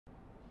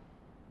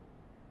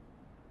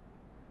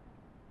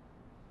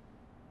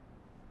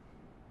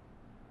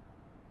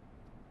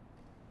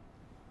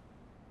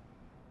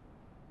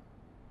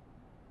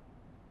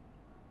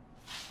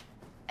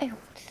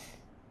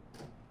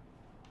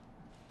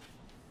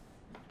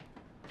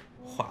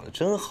画的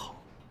真好，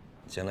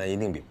将来一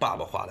定比爸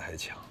爸画的还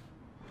强。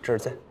这儿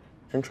再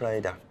伸出来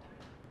一点。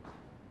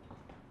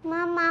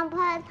妈妈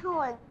拍看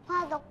我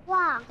画的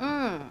画。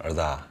儿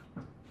子，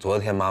昨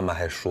天妈妈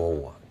还说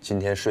我今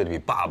天睡得比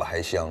爸爸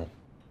还香。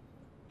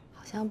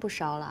好像不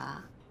烧了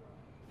啊，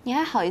你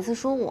还好意思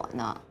说我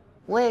呢？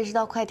我也是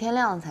到快天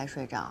亮才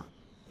睡着，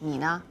你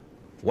呢？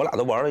我俩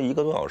都玩了1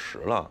个多小时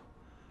了，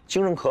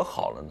精神可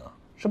好了呢，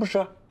是不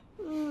是？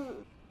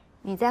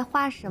你在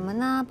画什么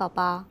呢，宝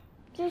宝？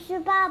这是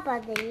爸爸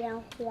的烟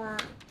花。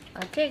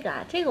啊，这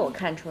个我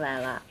看出来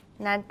了。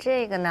那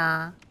这个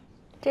呢？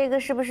这个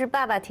是不是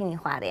爸爸替你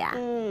画的呀？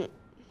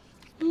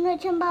应该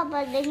像爸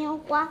爸的烟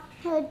花，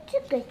还有这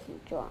个形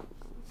状的。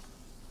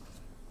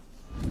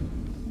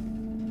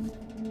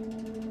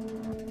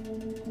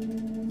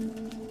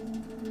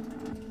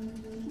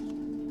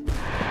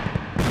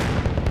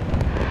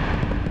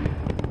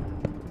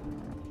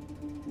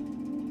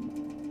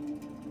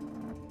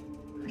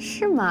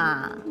是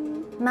吗？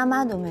妈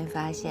妈都没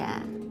发现。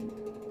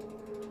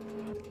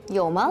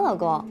有吗，老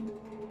公？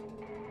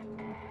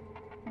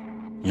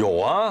有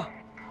啊，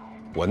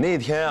我那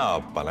天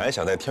啊，本来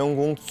想在天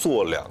宫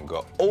做2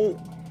个 O，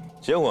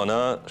 结果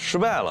呢失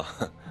败了。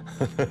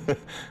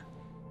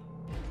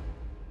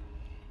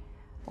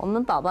我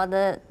们宝宝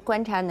的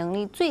观察能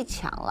力最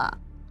强了，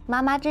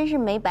妈妈真是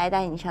没白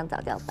带你上早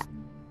教班。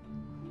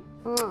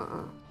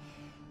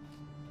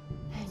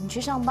你去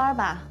上班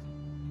吧，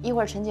一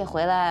会儿陈姐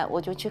回来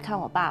我就去看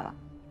我爸爸。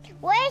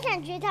我也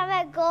想去看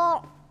外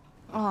公。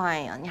哎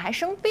呀，你还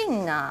生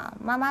病呢！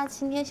妈妈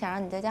今天想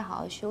让你在家好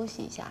好休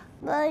息一下。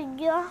我已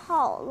经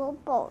好了，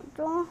保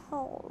证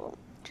好了。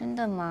真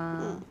的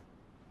吗？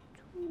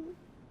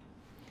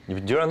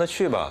你就让他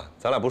去吧，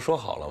咱俩不说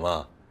好了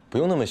吗？不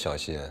用那么小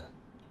心。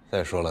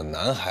再说了，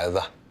男孩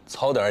子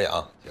操点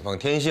养，解放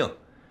天性，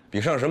比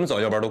上什么早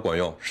教班都管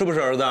用，是不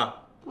是儿子？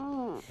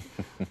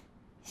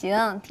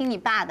行，听你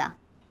爸的。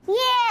耶！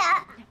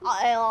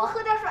哎呦，我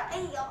喝点水。哎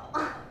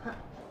呦。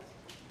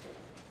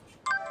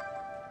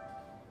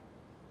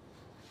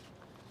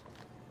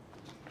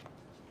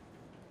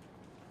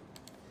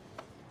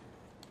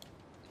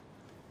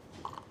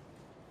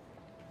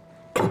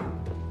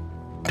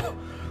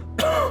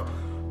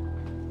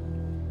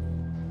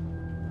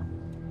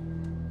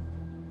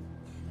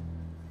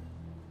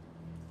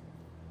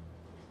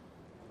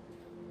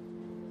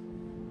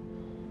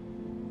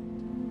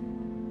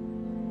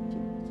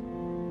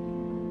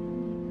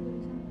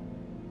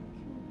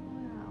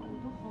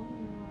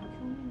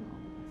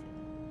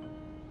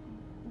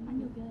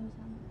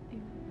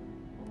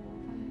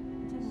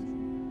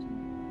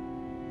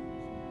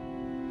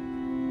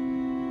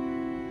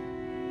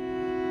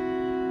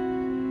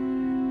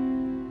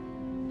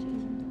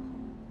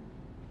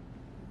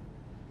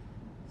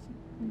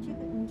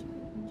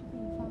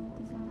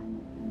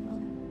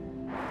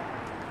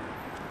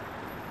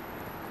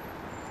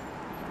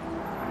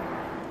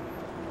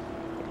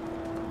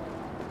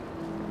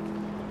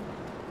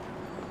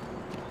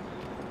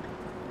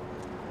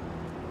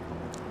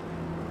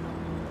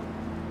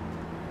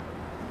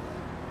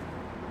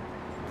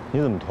你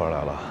怎么突然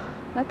来了？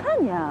来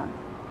看你啊！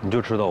你就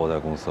知道我在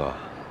公司啊？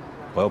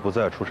我要不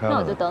在出差了。那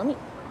我就等你。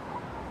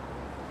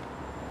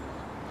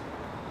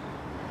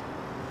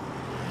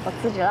我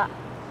辞职了。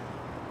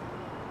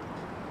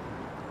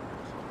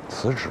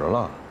辞职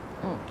了？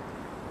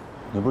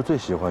你不是最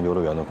喜欢游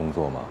乐园的工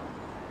作吗？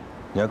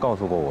你还告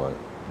诉过我，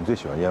你最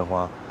喜欢烟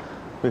花，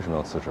为什么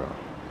要辞职啊？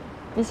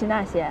比起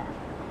那些，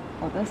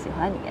我更喜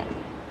欢你。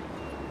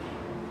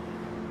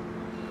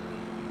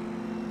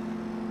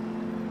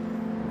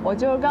我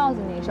就是告诉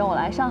你一声，我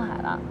来上海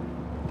了，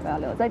我要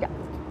留在这儿。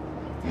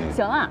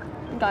行了，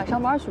你赶紧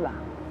上班去吧，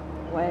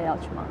我也要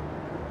去忙。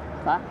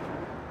走了。